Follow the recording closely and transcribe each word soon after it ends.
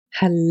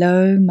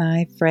Hello,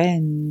 my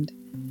friend,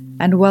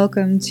 and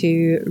welcome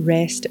to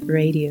Rest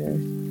Radio,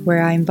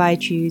 where I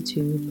invite you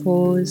to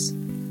pause,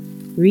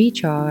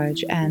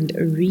 recharge, and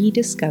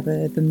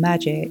rediscover the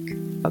magic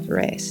of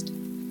rest.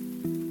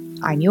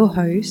 I'm your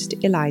host,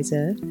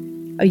 Eliza,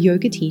 a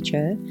yoga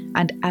teacher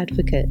and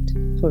advocate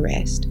for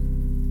rest.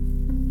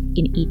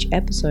 In each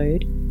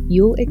episode,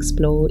 you'll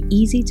explore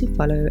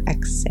easy-to-follow,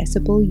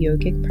 accessible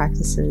yogic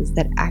practices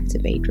that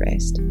activate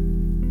rest.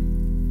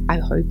 I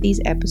hope these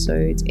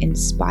episodes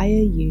inspire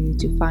you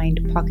to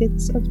find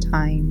pockets of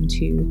time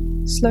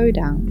to slow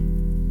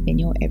down in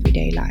your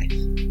everyday life.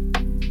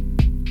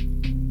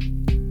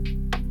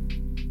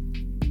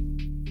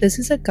 This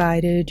is a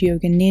guided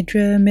Yoga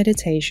Nidra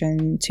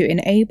meditation to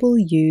enable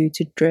you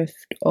to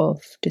drift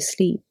off to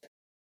sleep.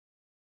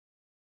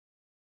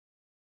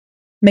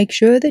 Make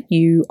sure that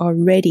you are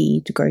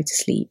ready to go to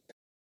sleep,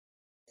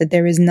 that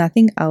there is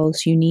nothing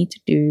else you need to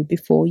do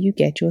before you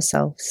get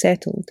yourself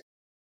settled.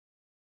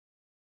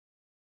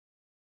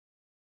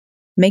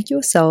 Make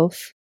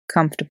yourself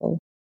comfortable.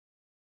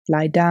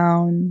 Lie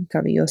down,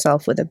 cover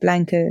yourself with a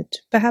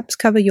blanket, perhaps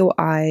cover your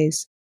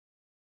eyes,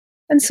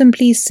 and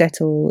simply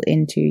settle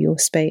into your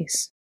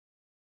space.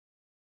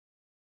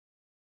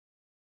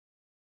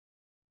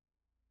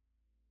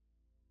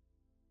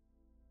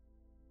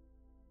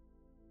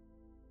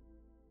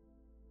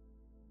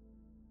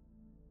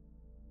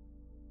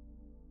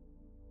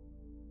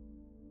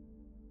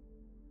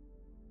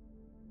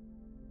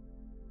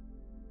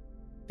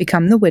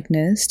 Become the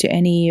witness to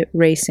any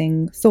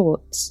racing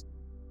thoughts,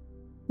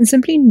 and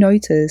simply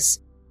notice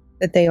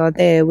that they are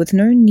there with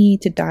no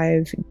need to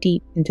dive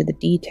deep into the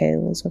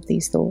details of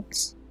these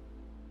thoughts.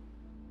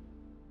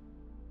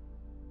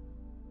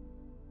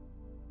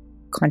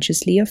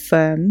 Consciously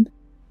affirm,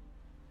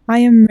 I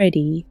am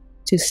ready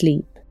to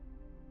sleep.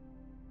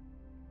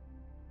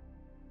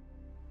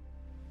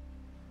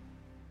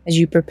 As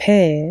you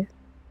prepare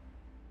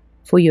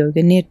for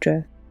Yoga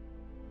Nidra.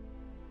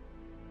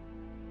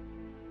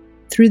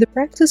 Through the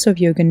practice of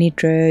Yoga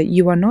Nidra,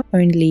 you are not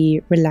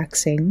only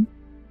relaxing,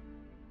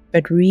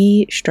 but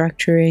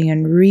restructuring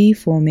and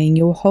reforming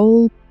your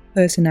whole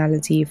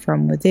personality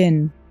from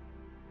within.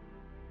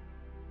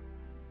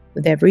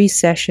 With every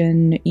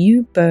session,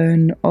 you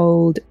burn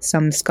old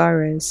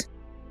samskaras,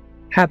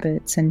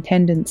 habits and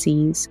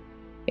tendencies,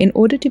 in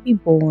order to be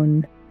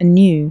born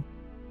anew.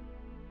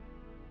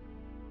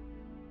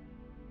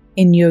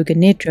 In Yoga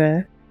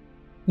Nidra,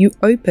 you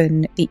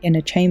open the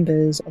inner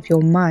chambers of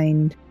your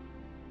mind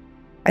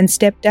and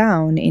step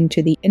down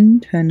into the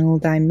internal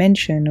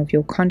dimension of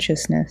your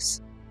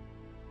consciousness.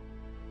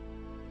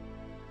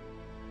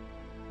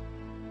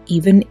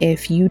 Even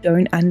if you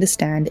don't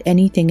understand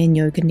anything in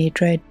Yoga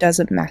Nidra, it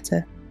doesn't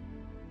matter.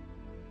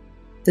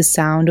 The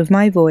sound of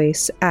my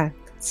voice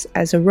acts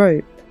as a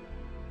rope.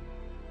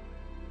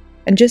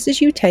 And just as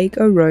you take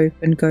a rope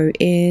and go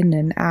in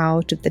and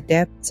out of the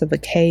depths of a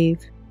cave,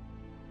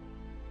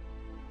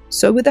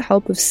 so with the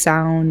help of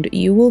sound,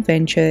 you will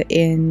venture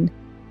in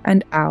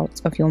and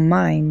out of your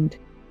mind.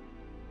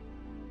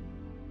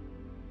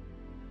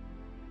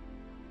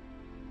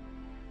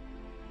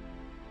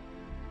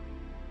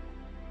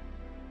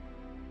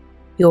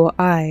 Your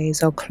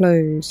eyes are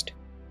closed,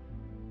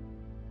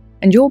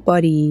 and your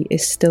body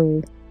is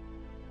still.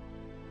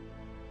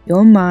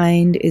 Your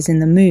mind is in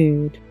the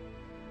mood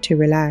to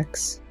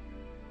relax.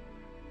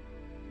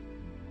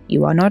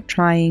 You are not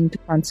trying to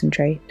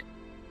concentrate.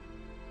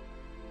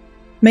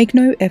 Make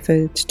no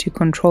effort to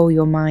control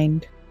your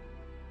mind.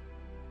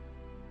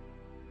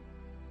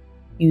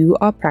 You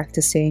are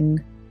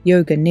practicing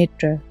Yoga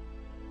Nidra.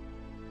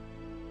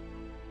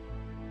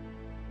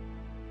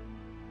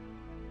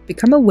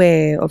 Become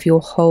aware of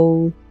your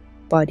whole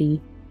body.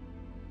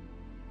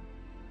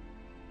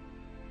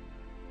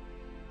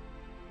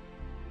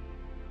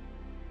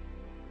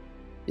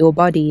 Your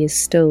body is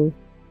still.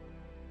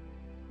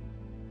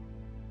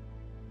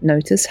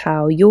 Notice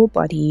how your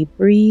body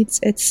breathes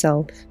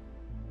itself,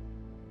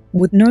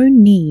 with no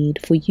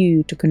need for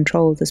you to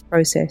control this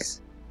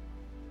process.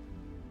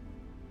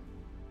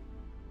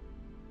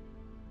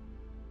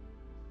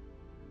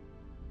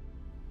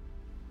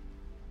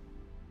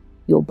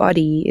 Your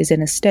body is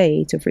in a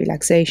state of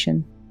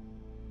relaxation.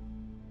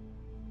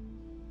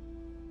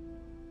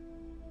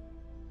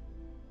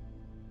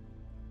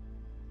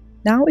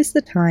 Now is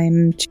the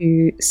time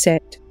to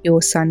set your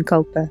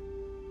sankalpa.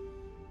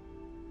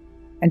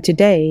 And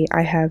today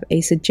I have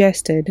a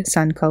suggested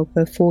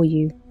sankalpa for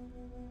you.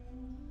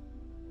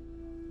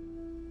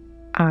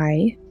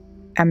 I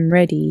am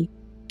ready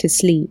to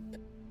sleep.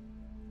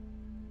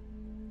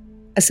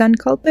 A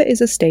sankalpa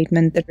is a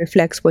statement that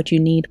reflects what you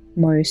need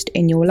most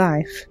in your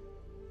life.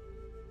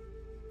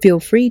 Feel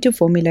free to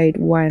formulate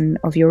one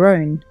of your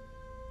own.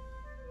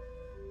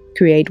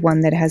 Create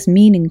one that has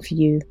meaning for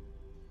you,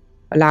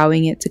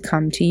 allowing it to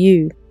come to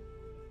you.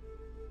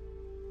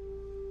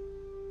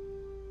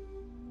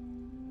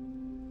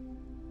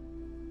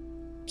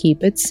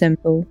 Keep it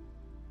simple,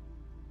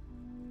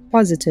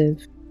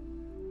 positive,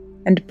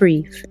 and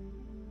brief,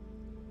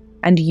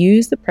 and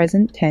use the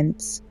present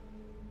tense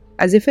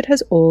as if it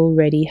has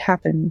already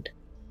happened.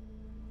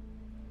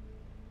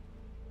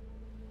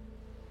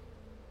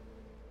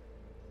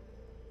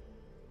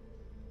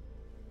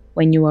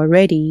 When you are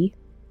ready,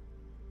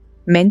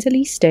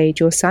 mentally state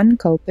your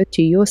sankalpa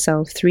to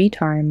yourself 3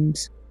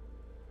 times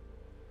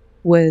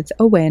with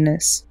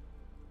awareness,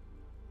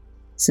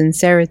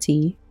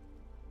 sincerity,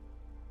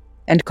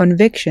 and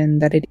conviction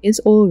that it is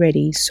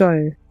already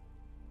so.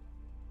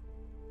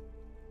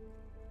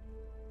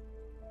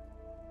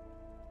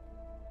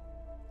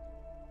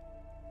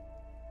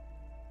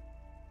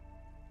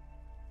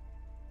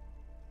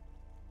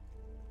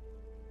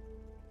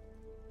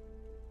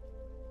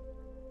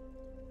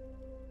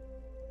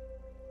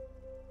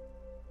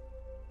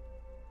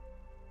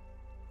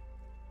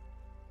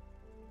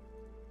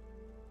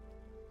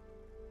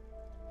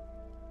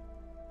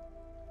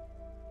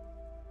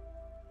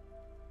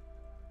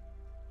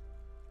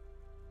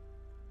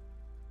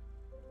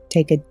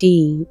 Take a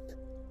deep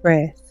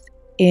breath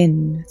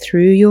in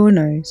through your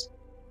nose.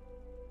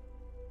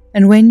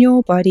 And when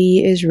your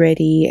body is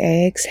ready,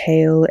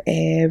 exhale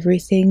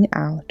everything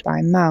out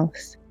by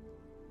mouth.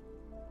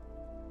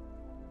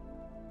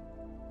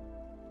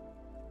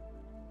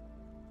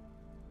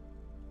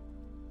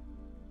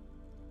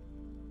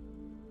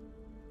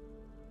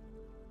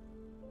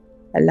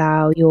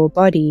 Allow your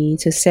body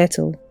to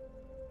settle.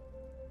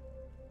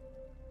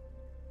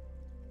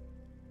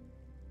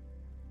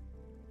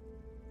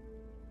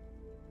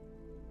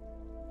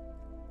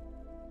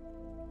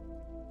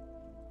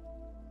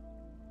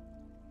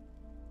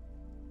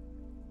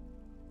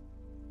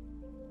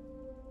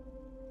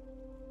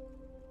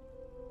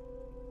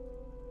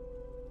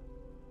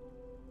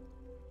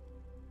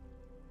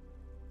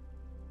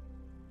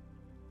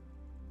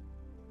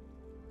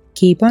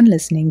 Keep on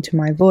listening to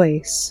my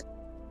voice.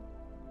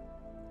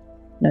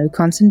 No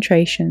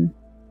concentration.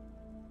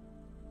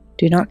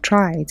 Do not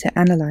try to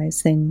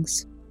analyze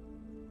things.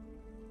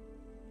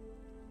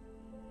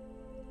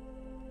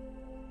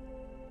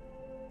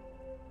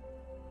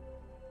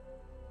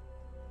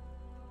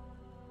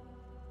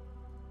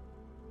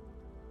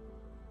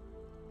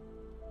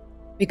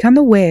 Become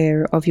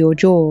aware of your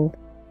jaw.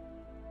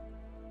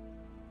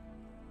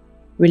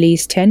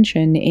 Release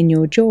tension in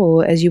your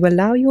jaw as you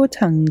allow your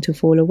tongue to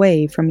fall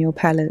away from your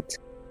palate.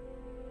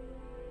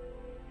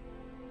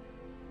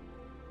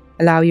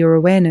 Allow your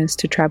awareness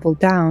to travel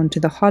down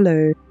to the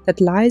hollow that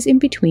lies in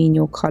between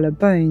your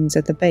collarbones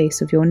at the base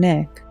of your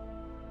neck.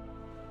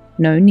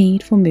 No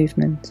need for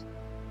movement.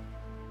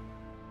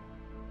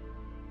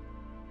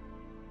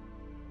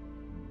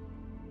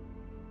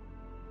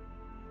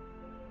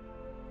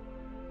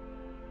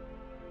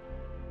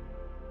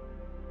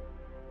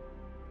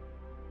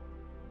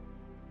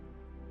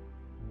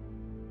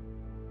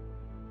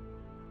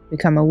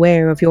 Become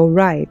aware of your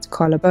right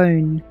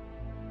collarbone,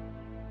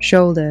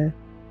 shoulder,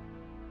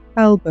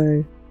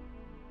 elbow,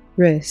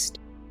 wrist,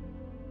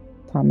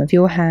 palm of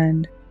your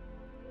hand,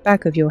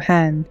 back of your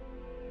hand,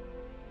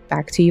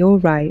 back to your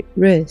right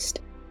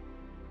wrist,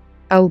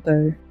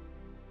 elbow,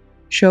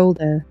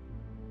 shoulder,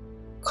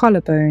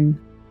 collarbone,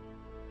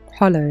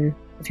 hollow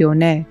of your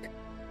neck.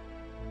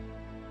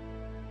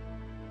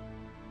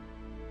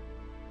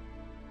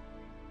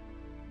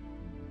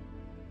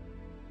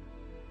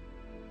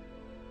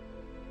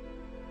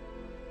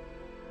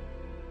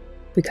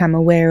 Become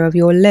aware of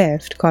your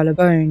left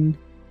collarbone,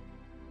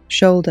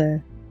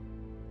 shoulder,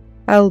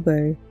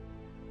 elbow,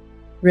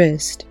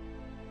 wrist,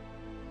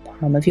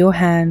 palm of your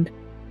hand,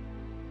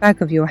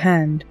 back of your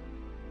hand,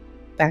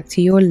 back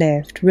to your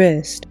left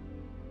wrist,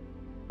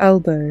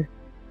 elbow,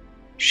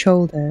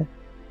 shoulder,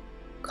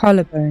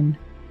 collarbone,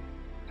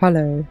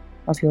 hollow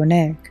of your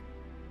neck.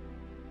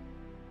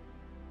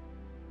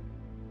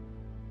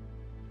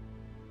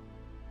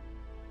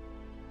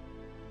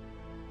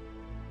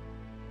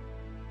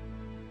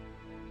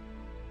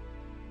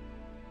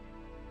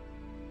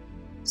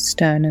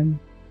 Sternum,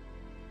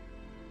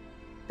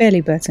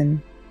 belly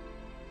button,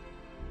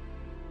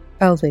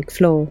 pelvic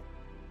floor,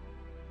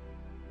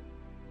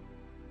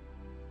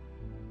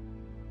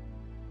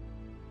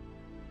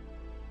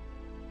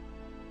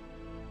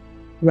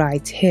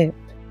 right hip,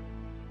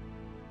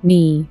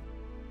 knee,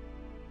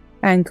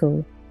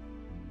 ankle,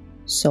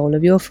 sole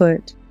of your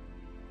foot,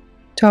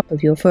 top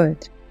of your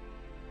foot,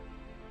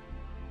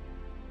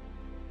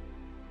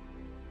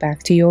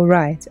 back to your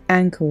right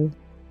ankle,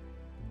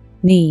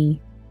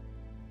 knee,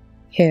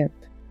 hip,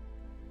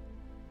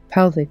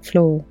 pelvic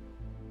floor,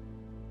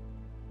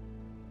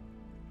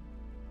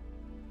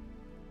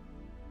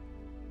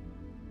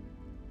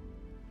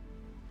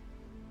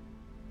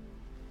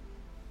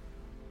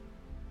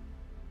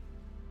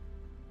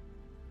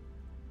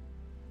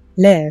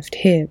 left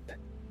hip,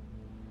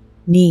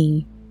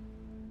 knee,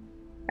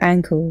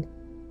 ankle,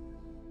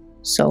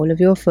 sole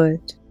of your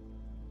foot,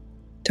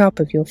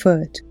 top of your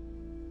foot,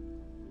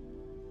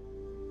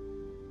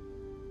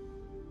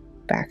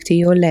 back to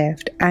your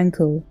left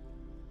ankle,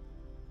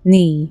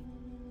 knee,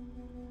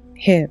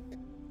 hip,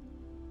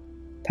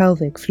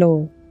 pelvic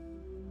floor.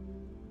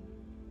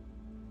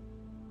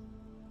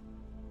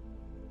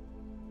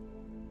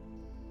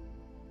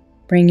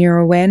 Bring your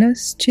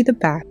awareness to the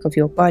back of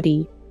your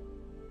body,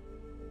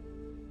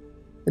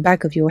 the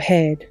back of your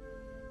head,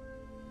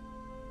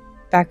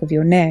 back of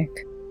your neck,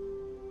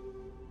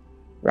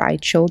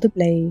 right shoulder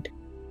blade,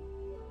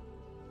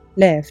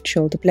 left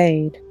shoulder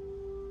blade,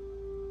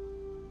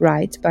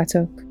 right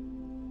buttock,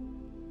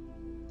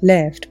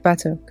 left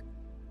buttock,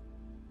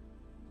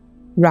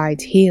 right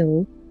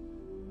heel,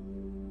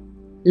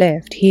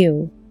 left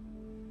heel.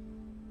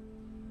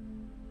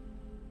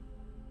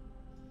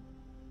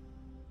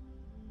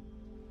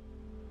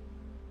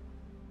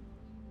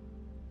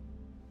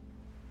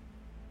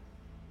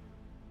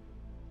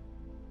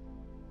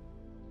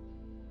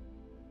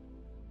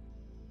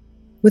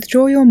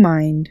 Withdraw your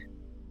mind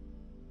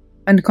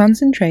and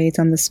concentrate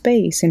on the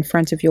space in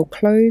front of your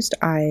closed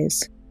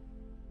eyes,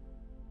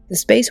 the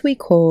space we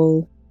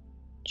call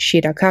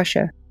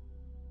Chirakasha.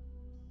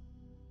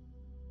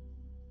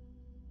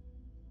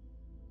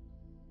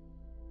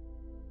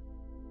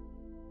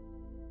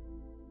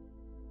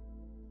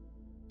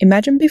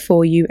 Imagine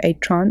before you a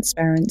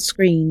transparent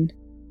screen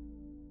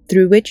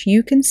through which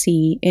you can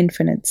see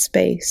infinite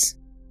space,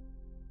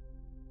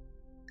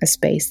 a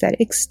space that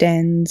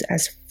extends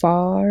as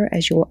far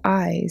as your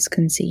eyes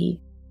can see.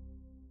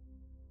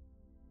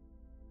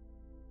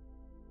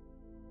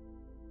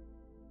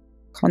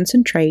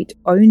 Concentrate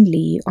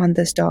only on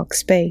this dark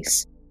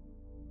space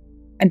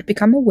and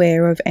become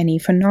aware of any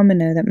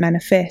phenomena that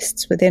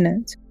manifests within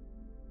it.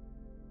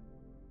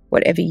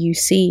 Whatever you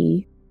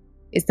see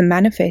is the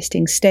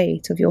manifesting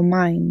state of your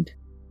mind.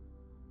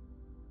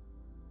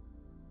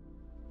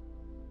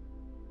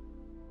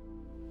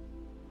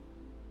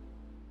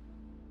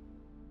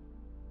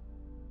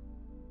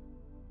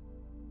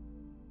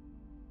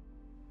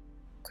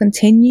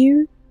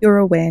 Continue your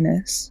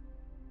awareness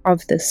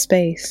of this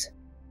space,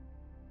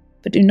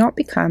 but do not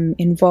become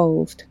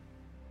involved.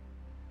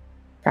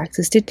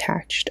 Practice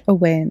detached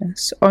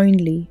awareness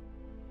only.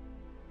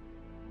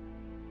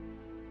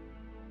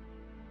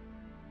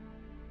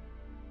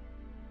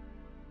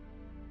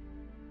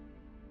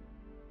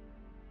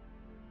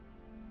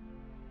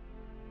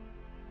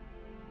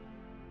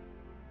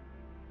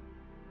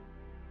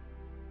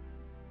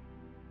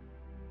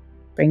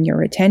 Bring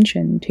your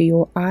attention to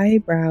your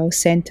eyebrow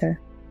center.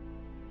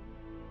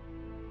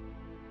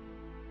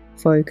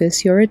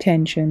 Focus your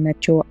attention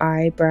at your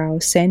eyebrow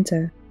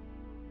center.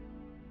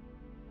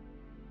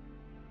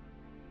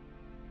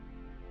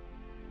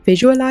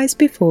 Visualize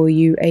before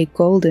you a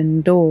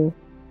golden door.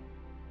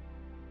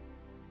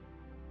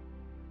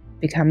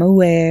 Become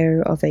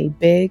aware of a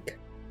big,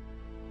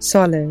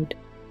 solid,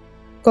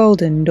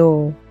 golden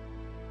door.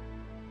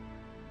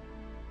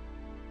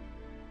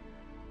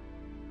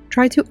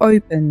 Try to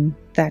open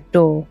that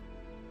door.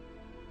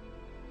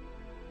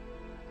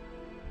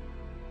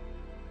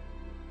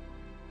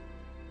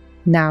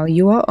 Now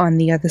you are on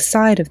the other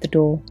side of the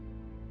door,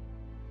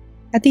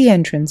 at the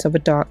entrance of a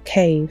dark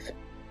cave.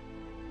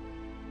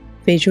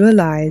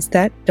 Visualize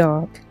that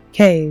dark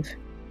cave.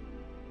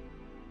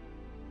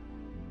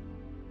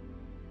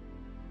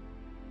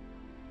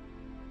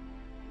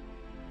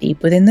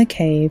 Deep within the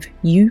cave,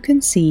 you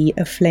can see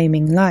a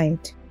flaming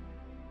light.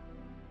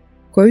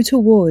 Go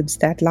towards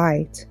that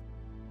light.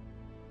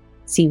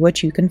 See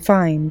what you can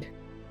find.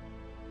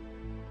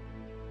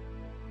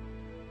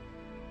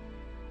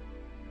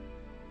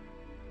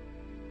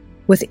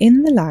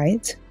 Within the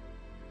light,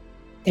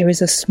 there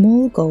is a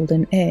small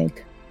golden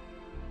egg.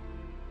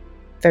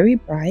 Very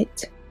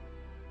bright,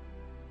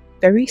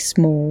 very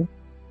small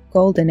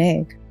golden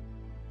egg.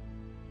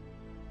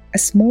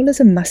 As small as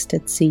a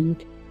mustard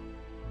seed.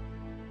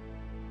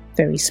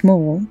 Very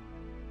small,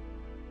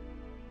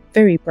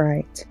 very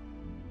bright.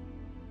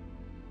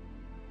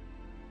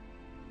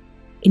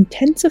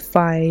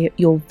 Intensify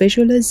your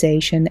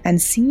visualization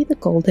and see the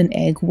golden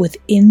egg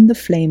within the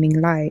flaming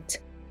light.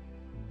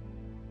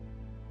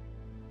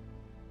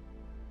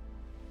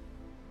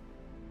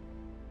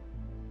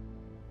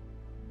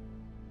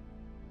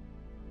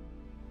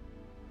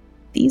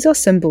 These are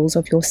symbols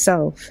of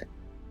yourself,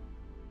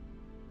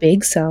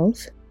 big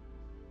self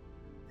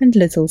and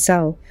little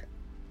self.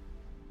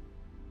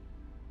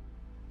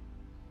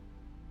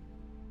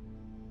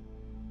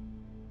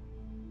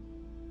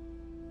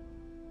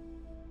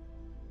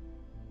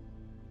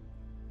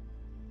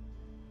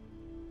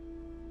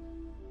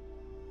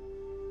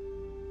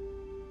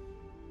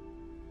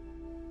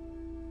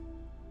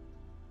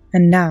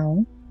 And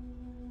now,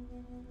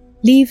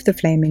 leave the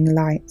flaming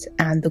light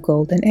and the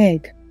golden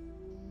egg,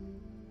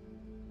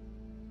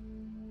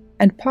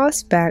 and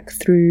pass back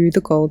through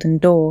the golden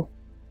door.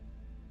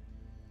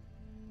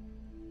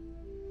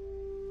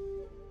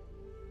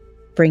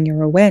 Bring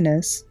your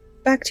awareness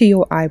back to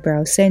your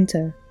eyebrow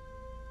center.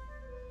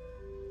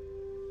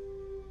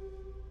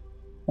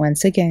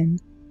 Once again,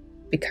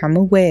 become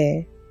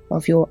aware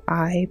of your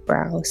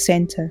eyebrow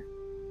center.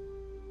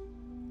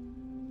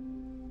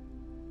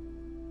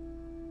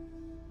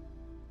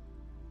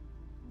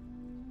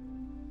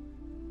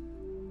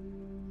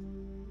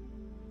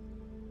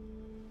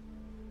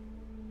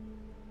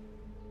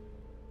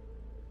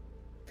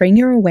 Bring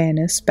your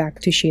awareness back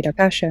to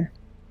Chirakasha.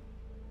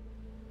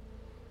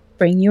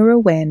 bring your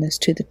awareness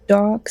to the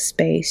dark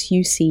space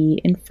you see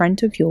in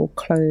front of your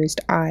closed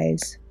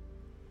eyes.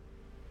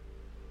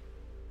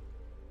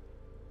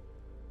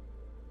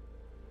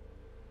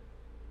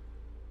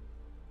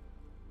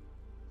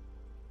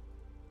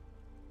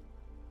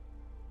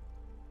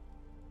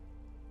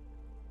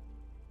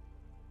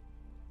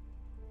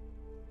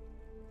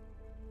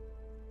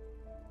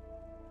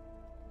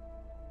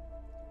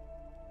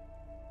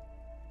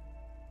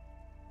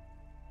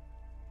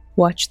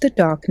 Watch the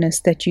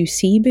darkness that you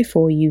see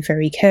before you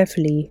very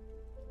carefully.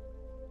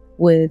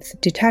 With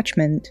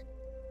detachment.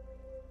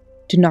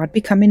 Do not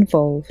become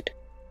involved.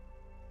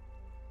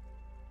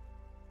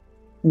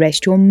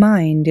 Rest your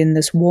mind in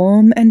this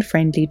warm and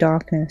friendly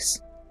darkness.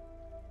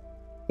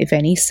 If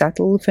any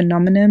subtle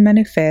phenomena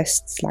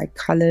manifests like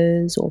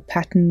colors or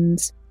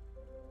patterns,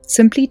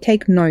 simply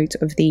take note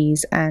of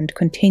these and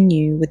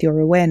continue with your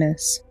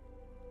awareness.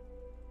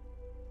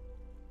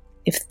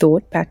 If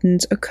thought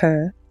patterns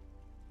occur,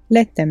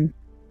 let them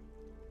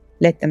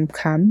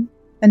come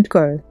and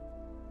go,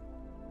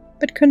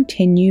 but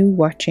continue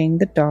watching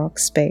the dark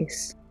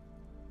space.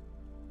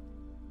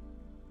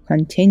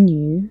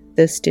 Continue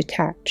this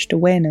detached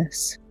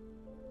awareness.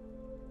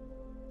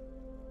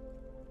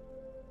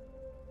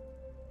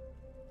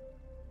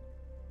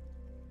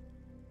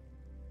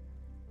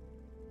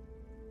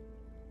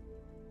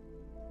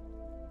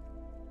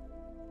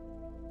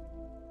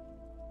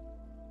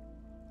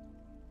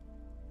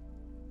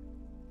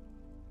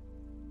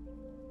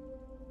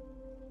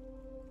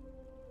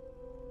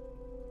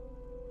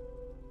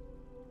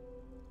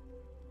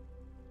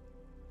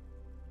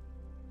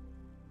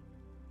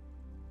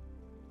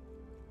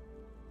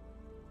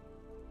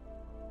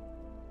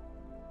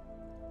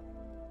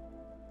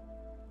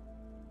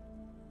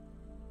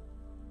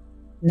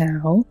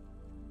 Now,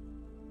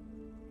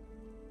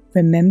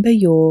 remember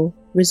your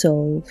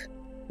resolve,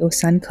 your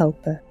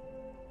sankalpa.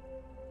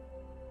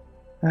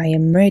 I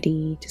am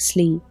ready to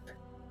sleep.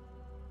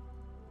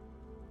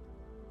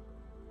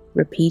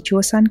 Repeat your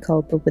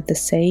sankalpa with the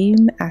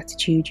same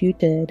attitude you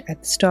did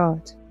at the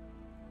start.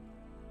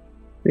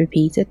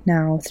 Repeat it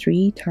now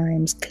 3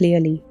 times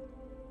clearly,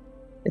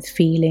 with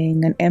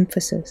feeling and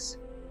emphasis,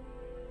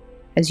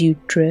 as you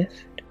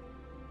drift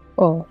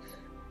off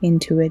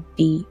into a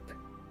deep,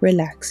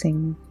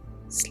 relaxing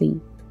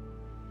sleep.